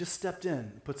 and he just stepped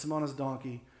in, puts him on his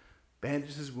donkey,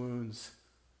 bandages his wounds,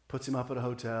 puts him up at a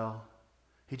hotel.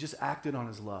 He just acted on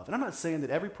his love. And I'm not saying that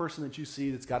every person that you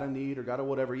see that's got a need or got a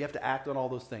whatever, you have to act on all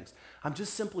those things. I'm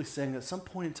just simply saying that at some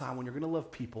point in time when you're going to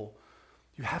love people,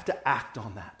 you have to act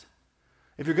on that.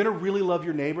 If you're going to really love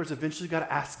your neighbors, eventually you've got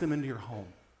to ask them into your home.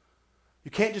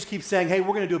 You can't just keep saying, hey,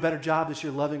 we're going to do a better job this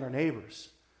year loving our neighbors.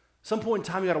 At some point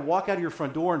in time, you got to walk out of your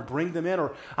front door and bring them in,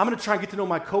 or I'm going to try and get to know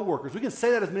my coworkers. We can say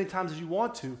that as many times as you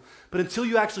want to, but until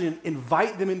you actually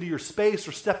invite them into your space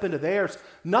or step into theirs,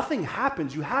 nothing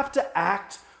happens. You have to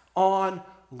act on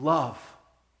love.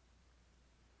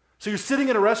 So you're sitting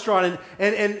in a restaurant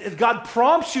and God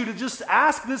prompts you to just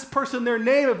ask this person their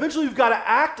name. Eventually you've got to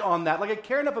act on that. Like, I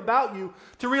care enough about you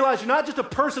to realize you're not just a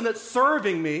person that's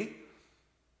serving me,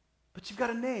 but you've got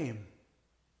a name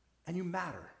and you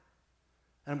matter.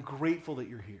 And I'm grateful that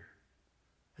you're here.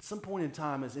 At some point in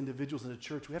time as individuals in the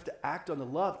church, we have to act on the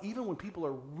love even when people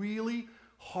are really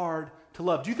hard to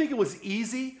love. Do you think it was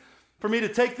easy for me to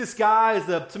take this guy, as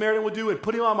the Samaritan would do, and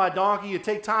put him on my donkey and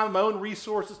take time, my own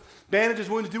resources, bandage his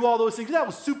wounds, do all those things? That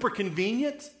was super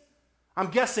convenient?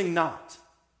 I'm guessing not.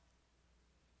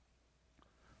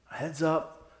 Heads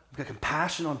up, I've got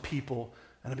compassion on people,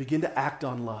 and I begin to act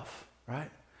on love,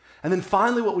 right? And then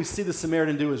finally what we see the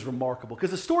Samaritan do is remarkable, because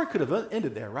the story could have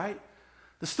ended there, right?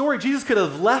 The story, Jesus could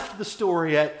have left the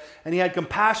story and he had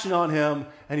compassion on him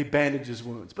and he bandaged his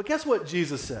wounds. But guess what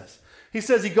Jesus says? He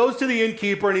says, he goes to the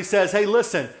innkeeper and he says, hey,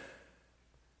 listen,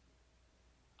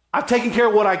 I've taken care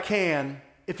of what I can.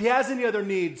 If he has any other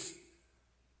needs,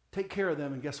 take care of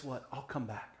them, and guess what? I'll come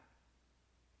back.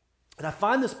 And I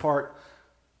find this part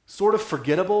sort of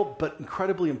forgettable, but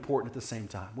incredibly important at the same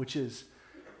time, which is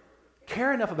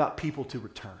care enough about people to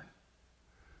return.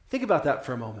 Think about that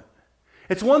for a moment.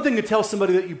 It's one thing to tell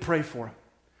somebody that you pray for them.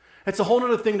 It's a whole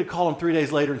other thing to call them 3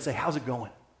 days later and say, how's it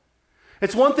going?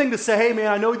 It's one thing to say, hey, man,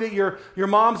 I know that your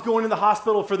mom's going in the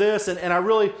hospital for this, and I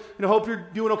really hope you're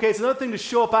doing okay. It's another thing to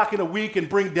show up back in a week and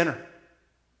bring dinner.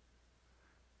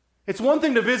 It's one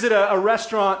thing to visit a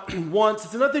restaurant once.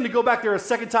 It's another thing to go back there a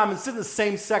second time and sit in the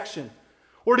same section.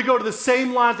 Or to go to the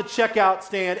same line at the checkout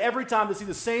stand every time to see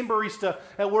the same barista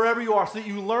at wherever you are so that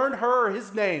you learn her or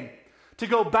his name. To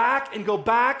go back and go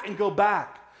back and go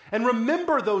back. And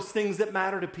remember those things that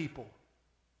matter to people.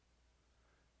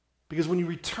 Because when you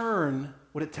return,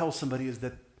 what it tells somebody is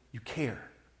that you care.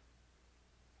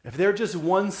 If they're just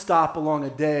one stop along a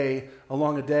day,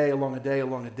 along a day, along a day,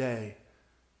 along a day,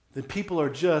 then people are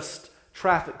just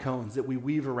traffic cones that we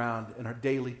weave around in our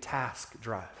daily task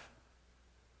drive.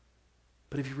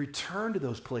 But if you return to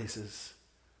those places,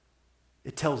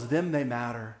 it tells them they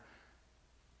matter,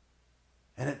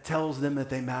 and it tells them that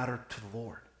they matter to the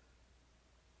Lord.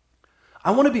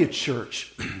 I want to be a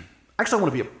church. Actually, I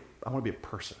want to be a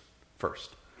person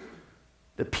first.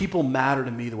 That people matter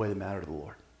to me the way they matter to the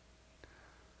Lord.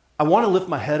 I want to lift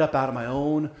my head up out of my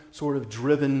own sort of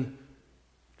driven,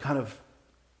 kind of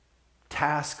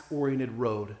task-oriented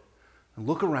road and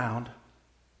look around,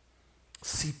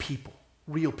 see people,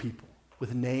 real people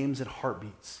with names and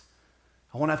heartbeats.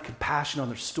 I want to have compassion on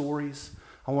their stories.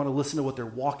 I want to listen to what they're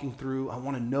walking through. I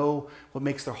want to know what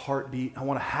makes their heart beat. I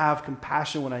want to have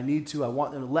compassion when I need to. I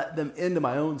want to let them into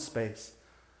my own space.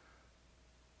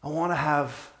 I want to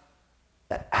have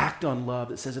that act on love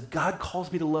that says, if God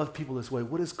calls me to love people this way,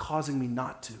 what is causing me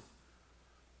not to?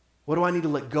 What do I need to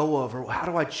let go of? Or how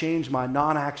do I change my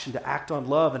non-action to act on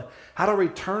love? And how do I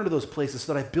return to those places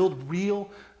so that I build real,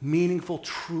 meaningful,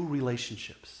 true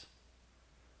relationships?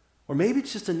 Or maybe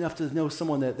it's just enough to know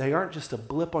someone that they aren't just a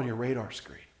blip on your radar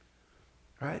screen,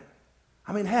 right?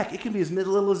 I mean, heck, it can be as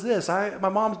little as this. My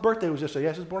mom's birthday was yesterday.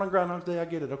 Yeah, she was born on Groundhog Day. I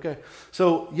get it. Okay.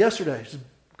 So yesterday, she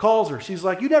calls her. She's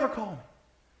like, you never call me.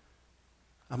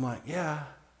 I'm like, yeah,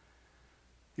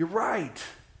 you're right.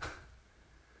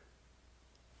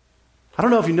 I don't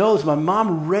know if you know this, my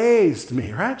mom raised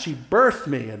me, right? She birthed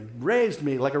me and raised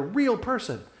me like a real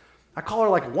person. I call her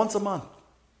like once a month.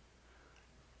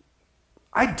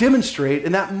 I demonstrate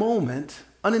in that moment,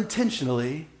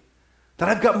 unintentionally, that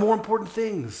I've got more important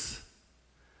things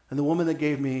than the woman that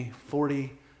gave me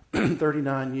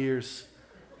 39 years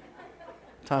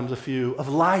times a few of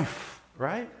life,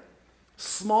 right?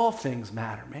 Small things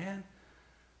matter, man.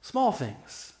 Small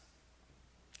things.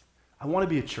 I want to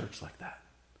be a church like that.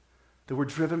 That we're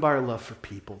driven by our love for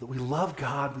people. That we love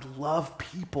God, we love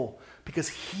people because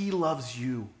He loves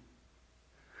you.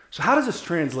 So how does this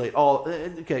translate?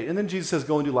 Okay, and then Jesus says,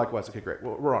 go and do likewise. Okay, great,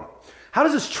 we're on it. How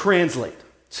does this translate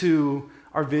to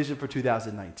our vision for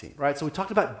 2019, right? So we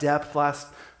talked about depth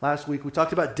last week. We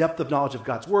talked about depth of knowledge of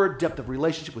God's word, depth of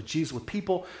relationship with Jesus, with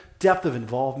people, depth of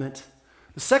involvement.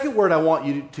 The second word I want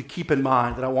you to keep in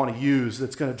mind that I want to use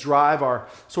that's going to drive our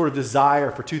sort of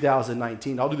desire for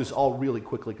 2019, I'll do this all really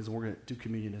quickly because we're going to do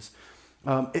communion,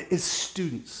 is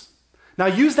students. Now, I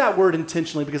use that word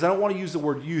intentionally because I don't want to use the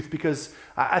word youth because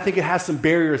I think it has some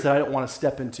barriers that I don't want to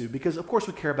step into because, of course,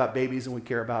 we care about babies and we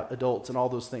care about adults and all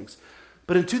those things.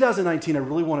 But in 2019, I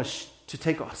really want to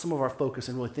take some of our focus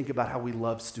and really think about how we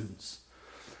love students.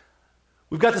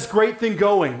 We've got this great thing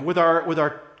going with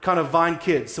our kind of Vine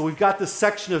Kids. So we've got this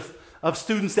section of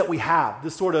students that we have,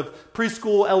 this sort of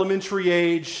preschool, elementary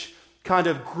age kind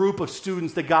of group of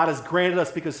students that God has granted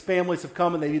us because families have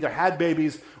come and they've either had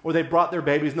babies or they brought their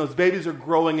babies, and those babies are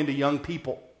growing into young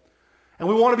people. And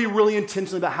we want to be really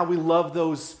intentional about how we love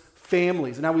those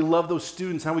families and how we love those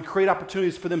students, how we create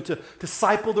opportunities for them to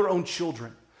disciple their own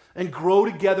children and grow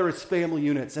together as family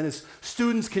units. And as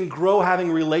students can grow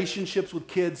having relationships with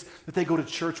kids that they go to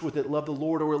church with that love the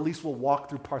Lord, or at least will walk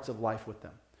through parts of life with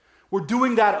them. We're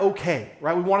doing that okay,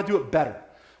 right? We want to do it better.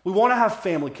 We want to have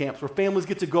family camps where families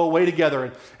get to go away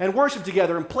together and worship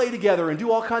together and play together and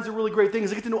do all kinds of really great things.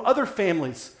 They get to know other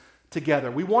families together.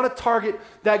 We want to target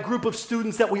that group of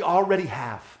students that we already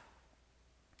have,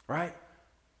 right?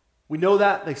 We know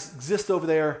that. They exist over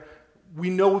there. We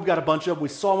know we've got a bunch of them. We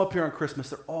saw them up here on Christmas.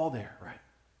 They're all there, right?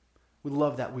 We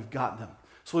love that. We've got them.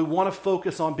 So we want to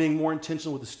focus on being more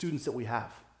intentional with the students that we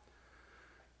have.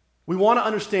 We want to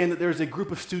understand that there's a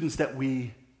group of students that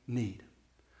we need.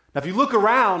 Now, if you look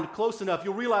around close enough,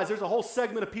 you'll realize there's a whole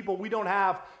segment of people we don't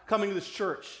have coming to this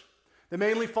church. They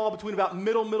mainly fall between about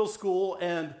middle school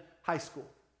and high school.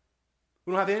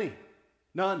 We don't have any.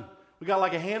 None. We got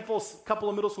like a handful, couple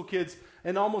of middle school kids,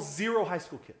 and almost zero high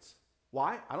school kids.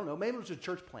 Why? I don't know. Maybe it was a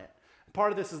church plant.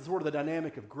 Part of this is sort of the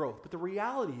dynamic of growth. But the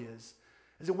reality is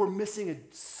that we're missing a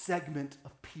segment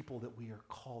of people that we are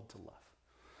called to love.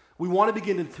 We want to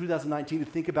begin in 2019 to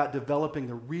think about developing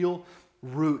the real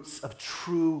roots of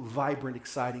true, vibrant,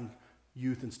 exciting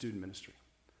youth and student ministry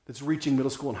that's reaching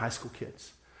middle school and high school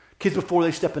kids. Kids before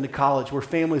they step into college, where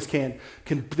families can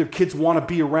their kids want to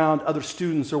be around other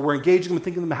students, or we're engaging them and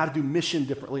thinking them how to do mission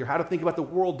differently or how to think about the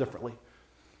world differently.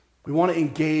 We want to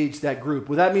engage that group.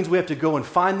 Well, that means we have to go and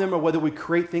find them, or whether we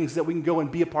create things that we can go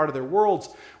and be a part of their worlds.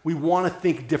 We want to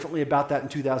think differently about that in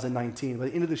 2019. By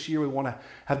the end of this year, we want to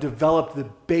have developed the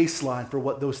baseline for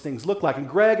what those things look like. And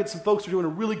Greg and some folks are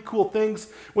doing really cool things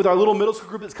with our little middle school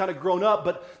group that's kind of grown up,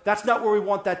 but that's not where we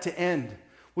want that to end.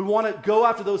 We want to go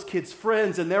after those kids'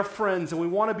 friends and their friends, and we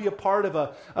want to be a part of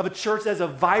a church that has a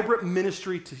vibrant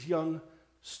ministry to young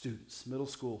students, middle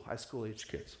school, high school age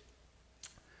kids.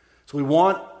 So we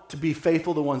want to be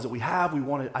faithful to the ones that we have. We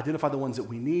want to identify the ones that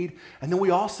we need. And then we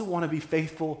also want to be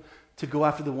faithful to go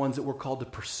after the ones that we're called to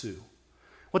pursue.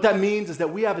 What that means is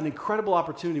that we have an incredible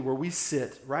opportunity where we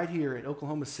sit right here in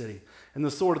Oklahoma City in the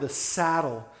sort of the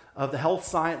saddle of the Health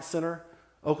Science Center,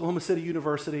 Oklahoma City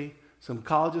University, some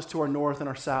colleges to our north and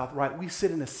our south, right? We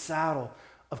sit in a saddle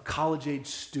of college-age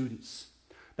students.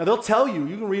 Now, they'll tell you,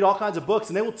 you can read all kinds of books,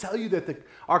 and they will tell you that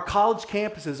our college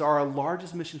campuses are our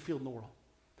largest mission field in the world.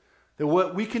 That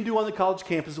what we can do on the college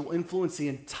campus will influence the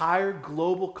entire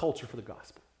global culture for the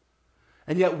gospel.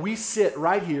 And yet we sit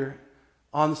right here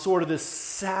on sort of this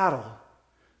saddle,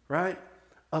 right,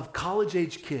 of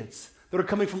college-age kids that are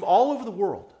coming from all over the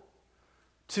world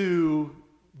to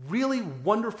really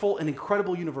wonderful and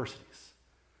incredible universities.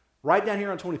 Right down here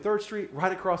on 23rd Street,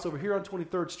 right across over here on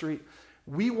 23rd Street.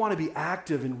 We want to be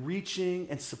active in reaching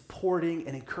and supporting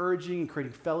and encouraging and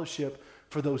creating fellowship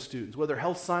for those students, whether they're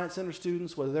health science center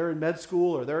students, whether they're in med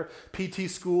school or they're PT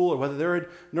school or whether they're in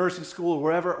nursing school or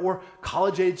wherever, or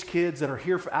college-age kids that are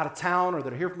here out of town or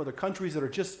that are here from other countries that are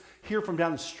just here from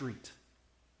down the street.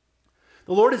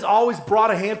 The Lord has always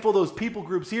brought a handful of those people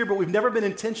groups here, but we've never been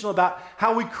intentional about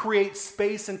how we create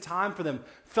space and time for them,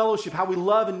 fellowship, how we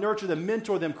love and nurture them,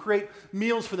 mentor them, create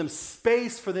meals for them,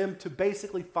 space for them to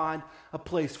basically find a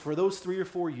place for those 3 or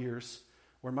 4 years,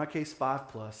 or in my case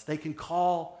 5+, they can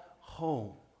call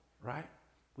home, right?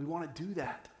 We want to do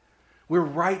that. We're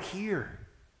right here.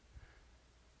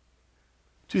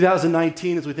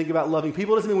 2019, as we think about loving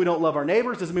people, doesn't mean we don't love our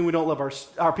neighbors, doesn't mean we don't love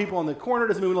our people on the corner,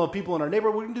 doesn't mean we don't love people in our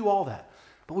neighborhood. We can do all that.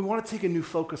 But we want to take a new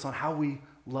focus on how we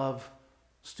love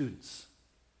students.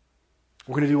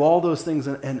 We're going to do all those things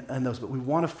and those, but we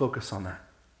want to focus on that.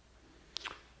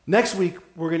 Next week,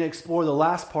 we're going to explore the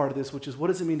last part of this, which is what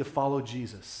does it mean to follow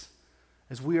Jesus?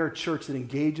 As we are a church that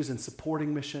engages in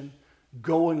supporting mission,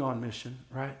 going on mission,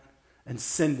 right? And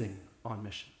sending on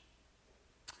mission.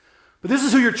 But this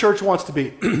is who your church wants to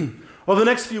be. Over the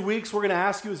next few weeks, we're going to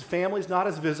ask you as families, not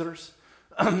as visitors,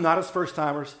 not as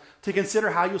first-timers, to consider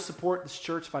how you'll support this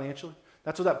church financially.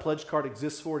 That's what that pledge card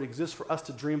exists for. It exists for us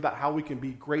to dream about how we can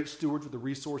be great stewards with the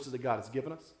resources that God has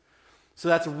given us. So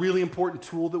that's a really important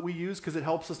tool that we use because it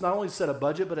helps us not only set a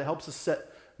budget, but it helps us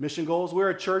set mission goals.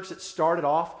 We're a church that started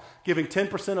off giving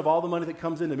 10% of all the money that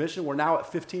comes into mission. We're now at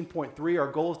 15.3.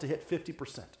 Our goal is to hit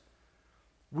 50%.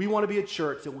 We want to be a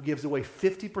church that gives away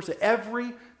 50%.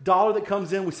 Every dollar that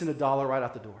comes in, we send $1 right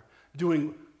out the door,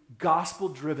 doing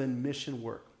gospel-driven mission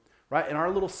work. Right? In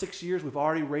our little 6 years, we've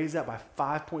already raised that by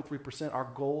 5.3%. Our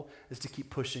goal is to keep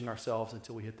pushing ourselves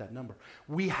until we hit that number.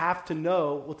 We have to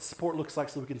know what the support looks like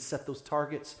so we can set those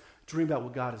targets, dream about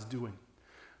what God is doing.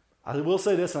 I will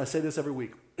say this, and I say this every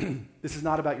week. This is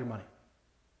not about your money.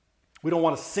 We don't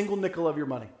want a single nickel of your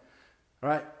money. All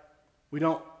right? We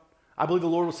don't. I believe the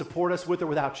Lord will support us with or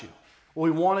without you. What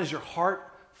we want is your heart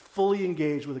fully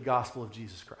engaged with the gospel of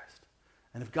Jesus Christ.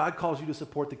 And if God calls you to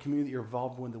support the community that you're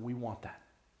involved with, then we want that.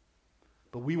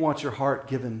 But we want your heart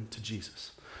given to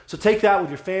Jesus. So take that with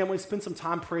your family. Spend some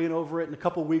time praying over it. In a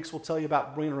couple of weeks, we'll tell you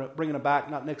about bringing it back,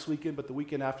 not next weekend, but the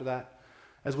weekend after that,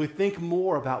 as we think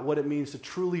more about what it means to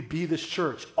truly be this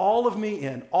church, all of me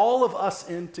in, all of us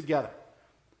in together,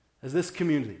 as this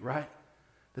community, right?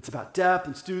 That's about depth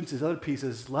and students, these other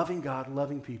pieces, loving God,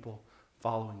 loving people,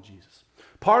 following Jesus.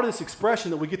 Part of this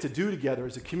expression that we get to do together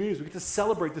as a community is we get to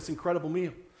celebrate this incredible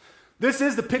meal. This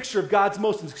is the picture of God's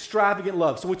most extravagant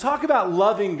love. So when we talk about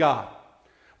loving God,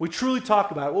 we truly talk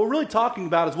about it. What we're really talking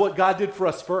about is what God did for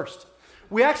us first.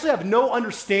 We actually have no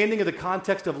understanding of the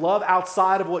context of love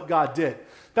outside of what God did.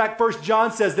 In fact, 1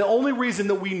 John says the only reason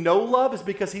that we know love is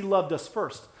because he loved us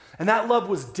first. And that love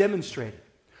was demonstrated.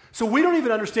 So we don't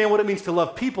even understand what it means to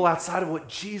love people outside of what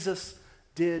Jesus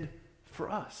did for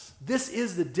us. This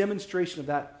is the demonstration of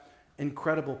that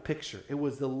incredible picture. It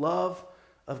was the love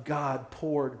of God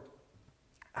poured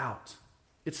out.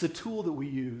 It's the tool that we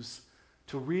use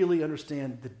to really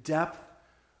understand the depth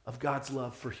of God's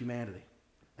love for humanity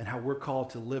and how we're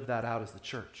called to live that out as the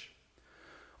church.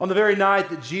 On the very night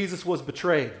that Jesus was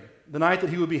betrayed, the night that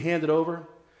he would be handed over,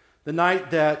 the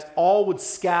night that all would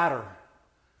scatter,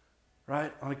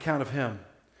 right, on account of him,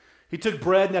 he took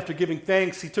bread, and after giving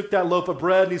thanks, he took that loaf of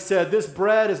bread and he said, "This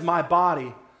bread is my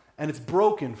body, and it's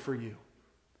broken for you.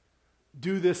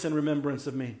 Do this in remembrance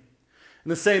of me. In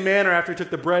the same manner, after he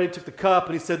took the bread, he took the cup,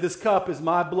 and he said, this cup is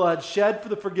my blood shed for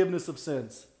the forgiveness of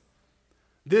sins.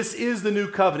 This is the new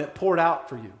covenant poured out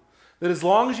for you. That as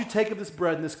long as you take of this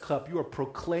bread and this cup, you are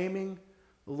proclaiming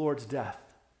the Lord's death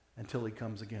until he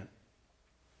comes again.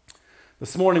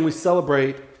 This morning we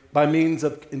celebrate by means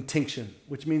of intinction,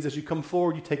 which means as you come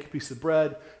forward, you take a piece of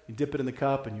bread, you dip it in the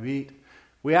cup, and you eat.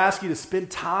 We ask you to spend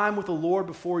time with the Lord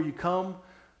before you come,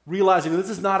 realizing that this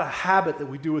is not a habit that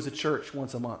we do as a church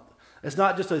once a month. It's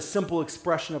not just a simple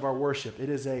expression of our worship. It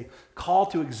is a call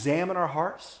to examine our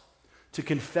hearts, to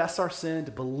confess our sin,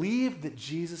 to believe that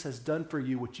Jesus has done for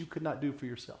you what you could not do for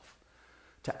yourself,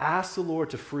 to ask the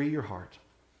Lord to free your heart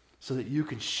so that you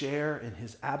can share in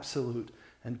his absolute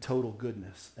and total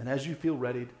goodness. And as you feel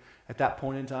ready at that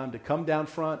point in time to come down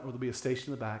front, or there'll be a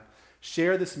station in the back,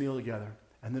 share this meal together,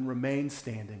 and then remain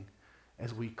standing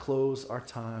as we close our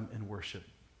time in worship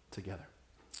together.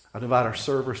 I'd invite our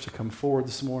servers to come forward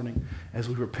this morning as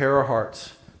we prepare our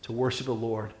hearts to worship the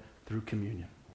Lord through communion.